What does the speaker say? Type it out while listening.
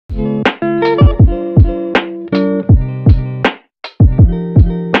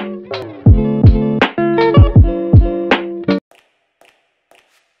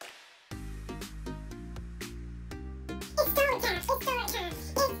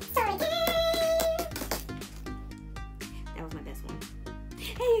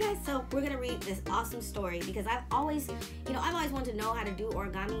we're gonna read this awesome story because I've always wanted to know how to do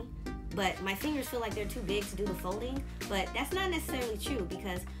origami, but my fingers feel like they're too big to do the folding. But that's not necessarily true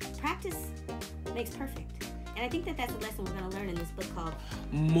because practice makes perfect. And I think that that's a lesson we're gonna learn in this book called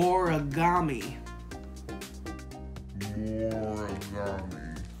More-igami.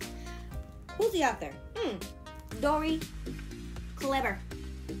 More-igami. Who's the author? Dori Klober.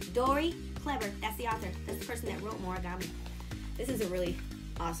 Dori Klober. That's the author. That's the person that wrote More-igami. This is a really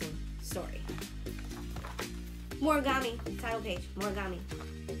awesome story. More-igami. Title page. More-igami.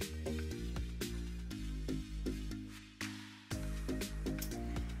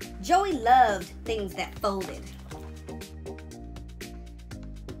 Joey loved things that folded.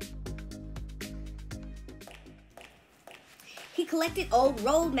 He collected old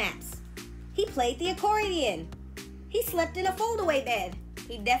road maps. He played the accordion. He slept in a foldaway bed.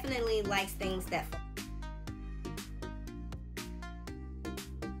 He definitely likes things that fold.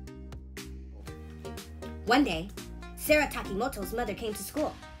 One day, Sarah Takimoto's mother came to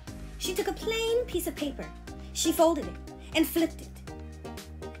school. She took a plain piece of paper. She folded it and flipped it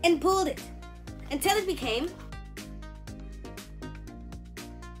and pulled it until it became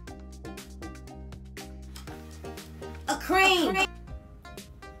a crane.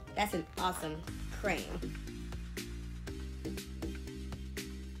 That's an awesome crane.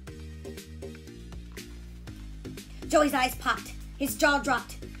 Joey's eyes popped. His jaw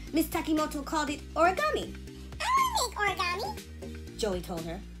dropped. Miss Takimoto called it origami. I make origami, Joey told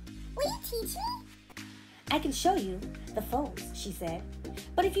her. will you teach me? I can show you the folds, she said.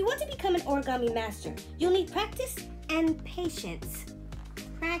 But if you want to become an origami master, you'll need practice and patience.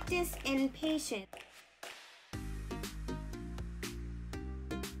 Practice and patience.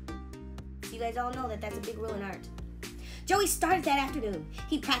 You guys all know that that's a big rule in art. Joey started that afternoon.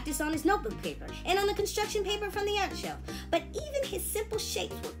 He practiced on his notebook paper and on the construction paper from the art shelf. But even his simple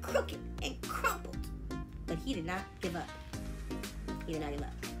shapes were crooked and crumpled. But he did not give up. He did not give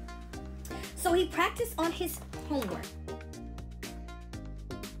up. So he practiced on his homework.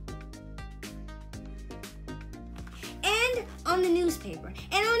 And on the newspaper.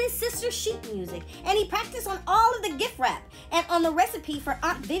 And on his sister's sheet music. And he practiced on all of the gift wrap. And on the recipe for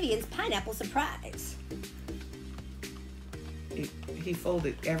Aunt Vivian's pineapple surprise. He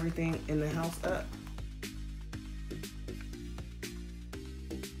folded everything in the house up.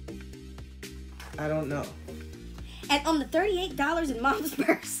 I don't know. And on the $38 in Mom's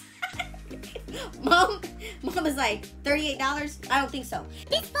purse. Mom was like, $38? I don't think so,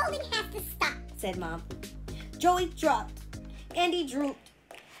 This folding has to stop. said Mom. Joey dropped and he drooped.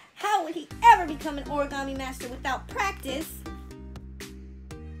 How would he ever become an origami master without practice?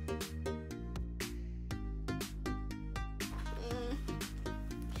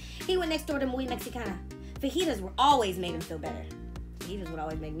 He went next door to Muy Mexicana. Fajitas were always made him feel better. Fajitas would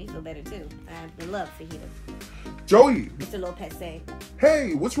always make me feel better too. I love fajitas. Joey! Mr. Lopez said.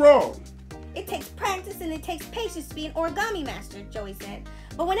 Hey, what's wrong? It takes practice and it takes patience to be an origami master, Joey said.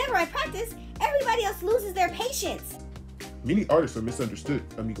 But whenever I practice, everybody else loses their patience, Many artists are misunderstood,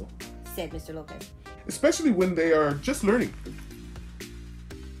 amigo. said Mr. Lopez. Especially when they are just learning.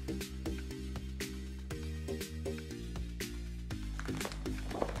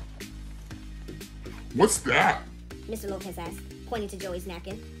 What's that? Mr. Lopez asked, pointing to Joey's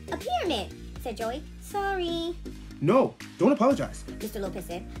napkin. A pyramid, said Joey. Sorry, No, don't apologize. Mr. Lopez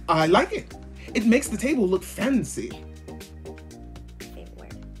said. I like it. It makes the table look fancy. Favorite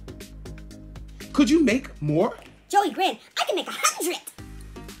word. Could you make more? Joey grinned. I can make 100.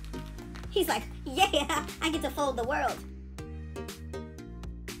 He's like, yeah, I get to fold the world.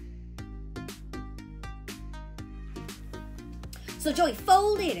 So Joey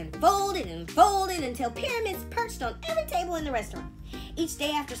folded and folded and folded until pyramids perched on every table in the restaurant. Each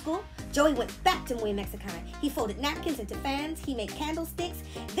day after school, Joey went back to Muy Mexicana. He folded napkins into fans, he made candlesticks,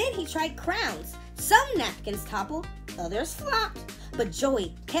 then he tried crowns. Some napkins toppled, others flopped, but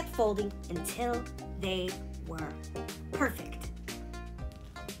Joey kept folding until they were perfect.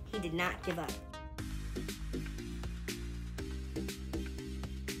 He did not give up.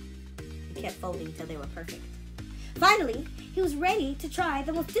 He kept folding until they were perfect. Finally, he was ready to try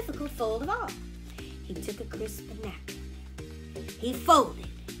the most difficult fold of all. He took a crisp napkin. He folded.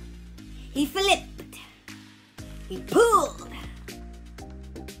 He flipped. He pulled.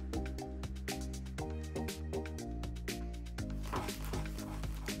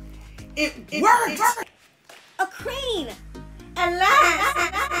 It worked! A crane! Alas!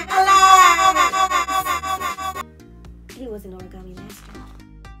 Alas! He was an origami master.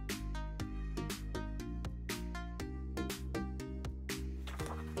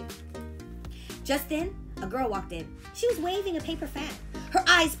 Just then, a girl walked in. She was waving a paper fan. Her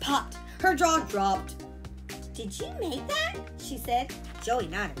eyes popped. Her jaw dropped. "Did you make that?" she said. Joey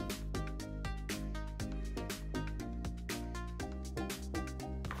nodded.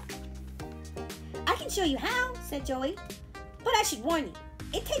 "I can show you how," said Joey. "But I should warn you,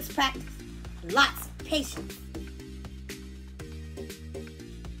 it takes practice. Lots of patience."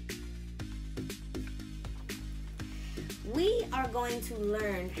 We are going to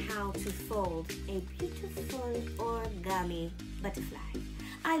learn how to fold a beautiful origami butterfly.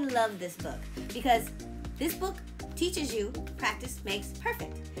 I love this book because this book teaches you practice makes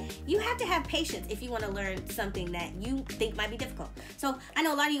perfect. You have to have patience if you want to learn something that you think might be difficult. So I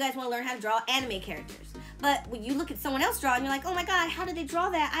know a lot of you guys want to learn how to draw anime characters. But when you look at someone else draw and you're like, "Oh my God, how did they draw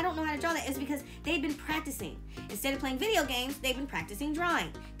that? I don't know how to draw that." It's because they've been practicing. Instead of playing video games, they've been practicing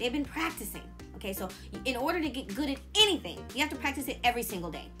drawing. They've been practicing. Okay, so in order to get good at anything, you have to practice it every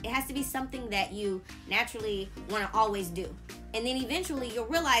single day. It has to be something that you naturally want to always do. And then eventually you'll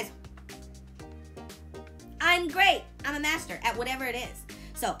realize, I'm great. I'm a master at whatever it is.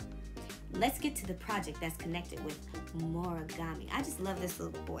 So let's get to the project that's connected with More-igami. I just love this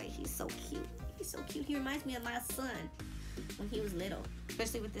little boy. He's so cute. He's so cute. He reminds me of my son when he was little,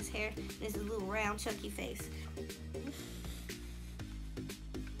 especially with this hair and his little round, chunky face.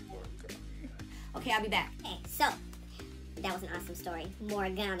 Okay, I'll be back. Okay, so that was an awesome story.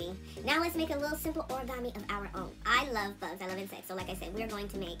 More-igami. Now let's make a little simple origami of our own. I love bugs. I love insects. So like I said, we're going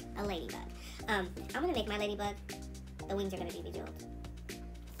to make a ladybug. I'm going to make my ladybug. The wings are going to be bejeweled.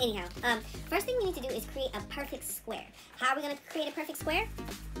 Anyhow, first thing we need to do is create a perfect square. How are we going to create a perfect square?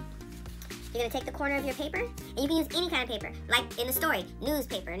 You're going to take the corner of your paper, and you can use any kind of paper. Like in the story,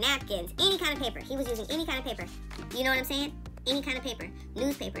 newspaper, napkins, any kind of paper. He was using any kind of paper. You know what I'm saying? Any kind of paper.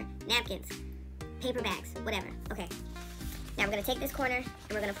 Newspaper, napkins, paper bags, whatever. Okay. Now we're going to take this corner, and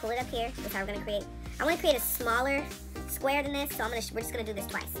we're going to pull it up here. That's how we're going to create. I want to create a smaller square than this, so we're just going to do this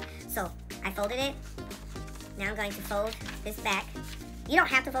twice. So I folded it. Now I'm going to fold this back. You don't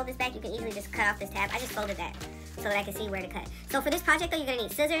have to fold this back. You can easily just cut off this tab. I just folded that so that I can see where to cut. So for this project, though, you're going to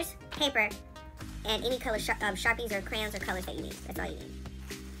need scissors, paper, and any color Sharpies or crayons or colors that you need. That's all you need.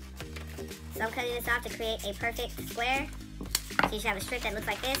 So I'm cutting this off to create a perfect square. So you should have a strip that looks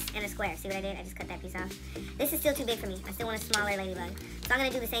like this and a square. See what I did? I just cut that piece off. This is still too big for me. I still want a smaller ladybug. So I'm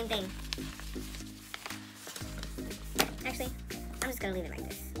going to do the same thing. Actually, I'm just going to leave it like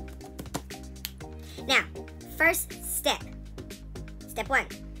this. Now, first step. Step one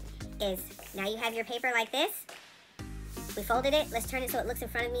is, now you have your paper like this. We folded it. Let's turn it so it looks in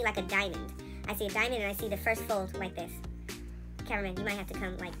front of me like a diamond. I see a diamond and I see the first fold like this. Cameraman, you might have to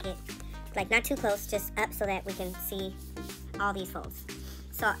come like not too close, just up so that we can see all these folds.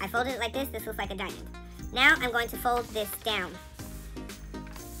 So I folded it like this. This looks like a diamond. Now I'm going to fold this down.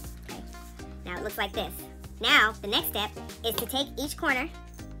 Okay. Now it looks like this. Now the next step is to take each corner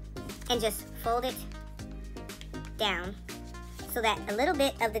and just fold it down so that a little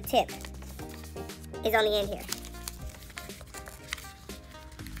bit of the tip is on the end here.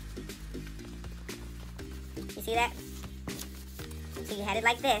 You see that? So you had it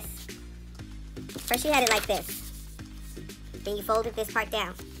like this. First you had it like this. Then you folded this part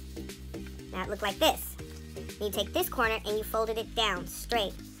down. Now it looked like this. Then you take this corner and you folded it down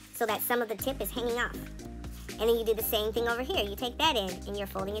straight so that some of the tip is hanging off. And then you did the same thing over here. You take that in and you're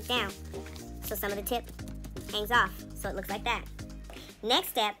folding it down so some of the tip hangs off. So it looks like that. Next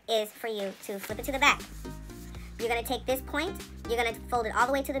step is for you to flip it to the back. You're going to take this point, you're going to fold it all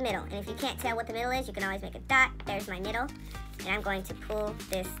the way to the middle. And if you can't tell what the middle is, you can always make a dot. There's my middle. And I'm going to pull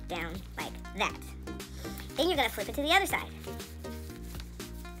this down like that. Then you're going to flip it to the other side.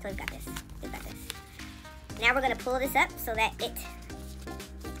 So we've got this. We've got this. Now we're going to pull this up so that it...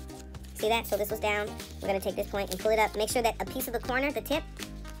 See that? So this was down. We're going to take this point and pull it up. Make sure that a piece of the corner, the tip,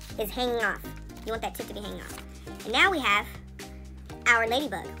 is hanging off. You want that tip to be hanging off. And now we have our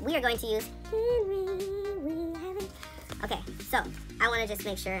ladybug. We are going to use... Okay, so I want to just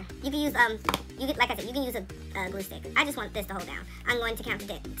make sure you can use like I said, you can use a glue stick. I just want this to hold down. I'm going to count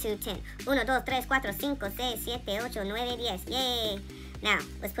to 10. 1, 2, 3, 4, 5, 6, 7, 8, 9, 10. Yay! Now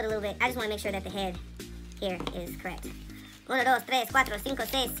let's put a little bit. I just want to make sure that the head here is correct. 1, 2, 3, 4, 5,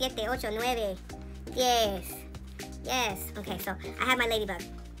 6, 7, 8, 9, 10. Yes. Okay, so I have my ladybug.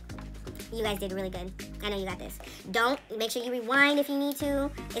 You guys did really good. I know you got this. Make sure you rewind if you need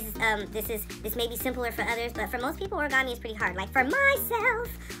to. This may be simpler for others, but for most people, origami is pretty hard. Like for myself,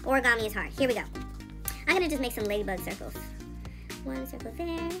 origami is hard. Here we go. I'm gonna just make some ladybug circles. One circle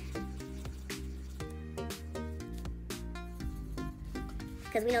there.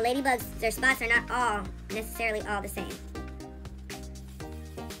 Because we know ladybugs, their spots are not all necessarily all the same.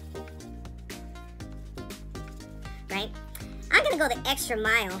 Right? I'm gonna go the extra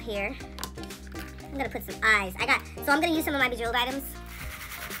mile here. I'm gonna put some eyes. So I'm gonna use some of my Bejeweled items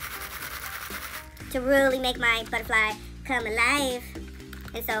to really make my butterfly come alive.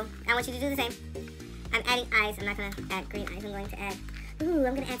 And so I want you to do the same. I'm adding eyes. I'm not gonna add green eyes. I'm going to add, I'm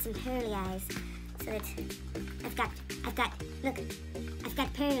gonna add some pearly eyes. So that I've got, look, I've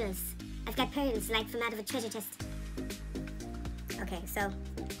got pearls. I've got pearls like from out of a treasure chest. Okay, so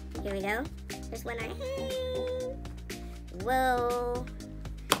here we go. There's one eye. Whoa.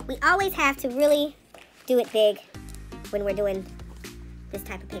 We always have to really do it big when we're doing this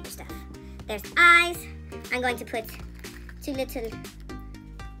type of paper stuff. There's eyes. I'm going to put two little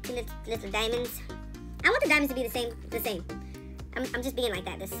diamonds. I want the diamonds to be the same. I'm just being like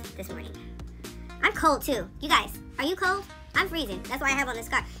that this morning. I'm cold too. You guys, are you cold? I'm freezing. That's why I have on this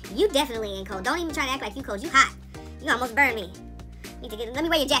scarf. You definitely ain't cold. Don't even try to act like you cold. You hot. You almost burned me. Let me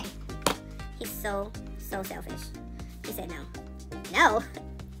wear your jacket. He's so selfish. He said no. No?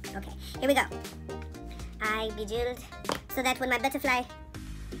 Okay, here we go. I bejeweled so that when my butterfly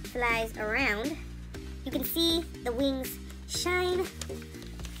flies around, you can see the wings shine.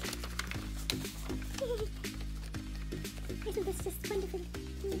 Isn't this just wonderful?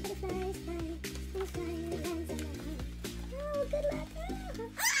 Butterflies flying, flying, lands on my mind. Oh, good luck.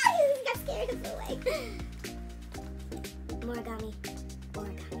 Ah, he got scared and flew away. More-igami.